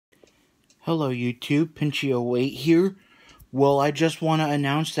Hello YouTube, Pinchio8 here. Well, I just want to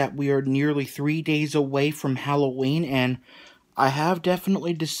announce that we are nearly 3 days away from Halloween, and I have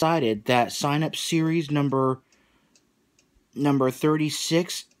definitely decided that sign-up series number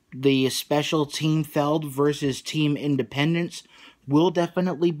 36, the special Team Feld versus Team Independence, will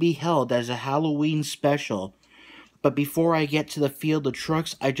definitely be held as a Halloween special. But before I get to the field of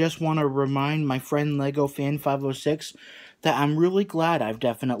trucks, I just want to remind my friend Lego Fan 506 that I'm really glad I've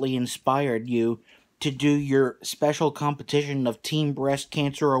definitely inspired you to do your special competition of Team Breast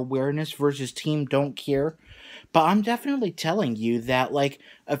Cancer Awareness versus Team Don't Care. But I'm definitely telling you that, like,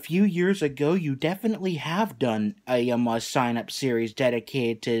 a few years ago, you definitely have done a sign-up series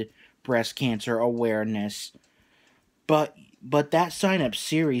dedicated to breast cancer awareness. But that sign-up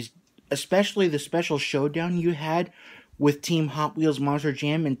series, especially the special showdown you had with Team Hot Wheels Monster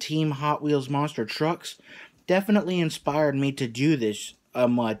Jam and Team Hot Wheels Monster Trucks, definitely inspired me to do this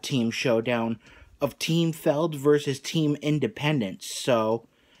team showdown of Team Feld versus Team Independence. So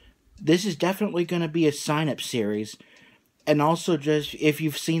this is definitely going to be a sign-up series. And also, just if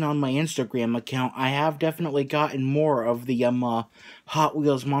you've seen on my Instagram account, I have definitely gotten more of the Hot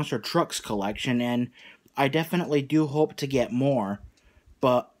Wheels Monster Trucks collection, and I definitely do hope to get more.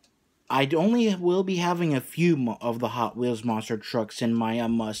 But I only will be having a few of the Hot Wheels Monster Trucks in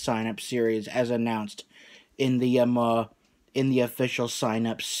my sign-up series, as announced in the official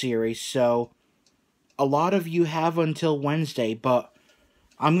sign-up series. So a lot of you have until Wednesday, but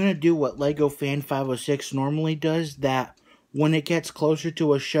I'm gonna do what Lego Fan 506 normally does, that when it gets closer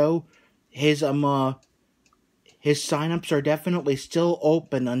to a show, his sign-ups are definitely still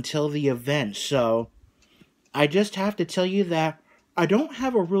open until the event. So I just have to tell you that I don't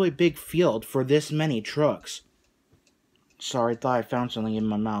have a really big field for this many trucks. Sorry, I thought I found something in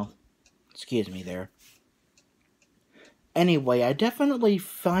my mouth. Excuse me there. Anyway, I definitely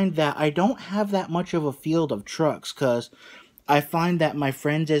find that I don't have that much of a field of trucks, because I find that my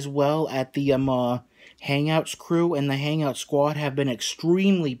friends as well at the Hangouts crew and the Hangout squad have been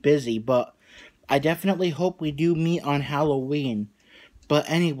extremely busy, but I definitely hope we do meet on Halloween. But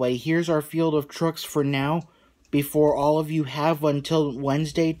anyway, here's our field of trucks for now, before all of you have until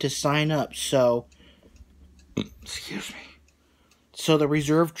Wednesday to sign up. So, excuse me. So the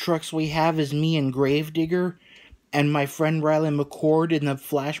reserve trucks we have is me and Gravedigger, and my friend Riley McCord in the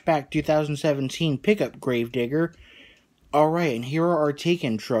Flashback 2017 pickup Gravedigger. Alright, and here are our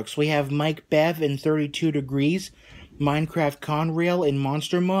taken trucks. We have Mike Bev in 32 Degrees, Minecraft Conrail in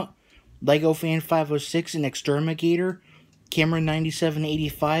Monster Mutt, Lego Fan 506 in Exterminator, Cameron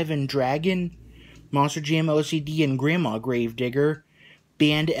 9785 in Dragon, Monster Jam OCD and Grandma Gravedigger,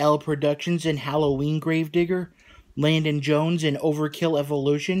 Band L Productions in Halloween Gravedigger, Landon Jones in Overkill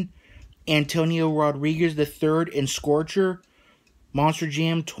Evolution, Antonio Rodriguez III in Scorcher, Monster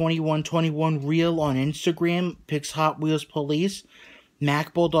Jam 2121 Real on Instagram picks Hot Wheels Police,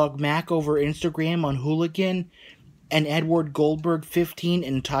 Mac Bulldog Mac over Instagram on Hooligan, and Edward Goldberg 15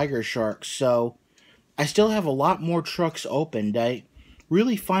 in Tiger Shark. So I still have a lot more trucks opened. I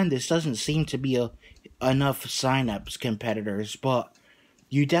really find this doesn't seem to be enough sign-ups competitors, but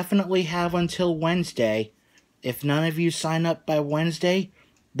you definitely have until Wednesday. If none of you sign up by Wednesday,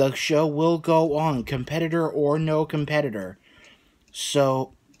 the show will go on, competitor or no competitor.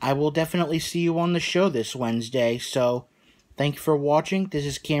 So I will definitely see you on the show this Wednesday. So thank you for watching. This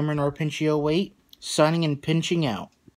is Cameron or Pinchio8, signing and pinching out.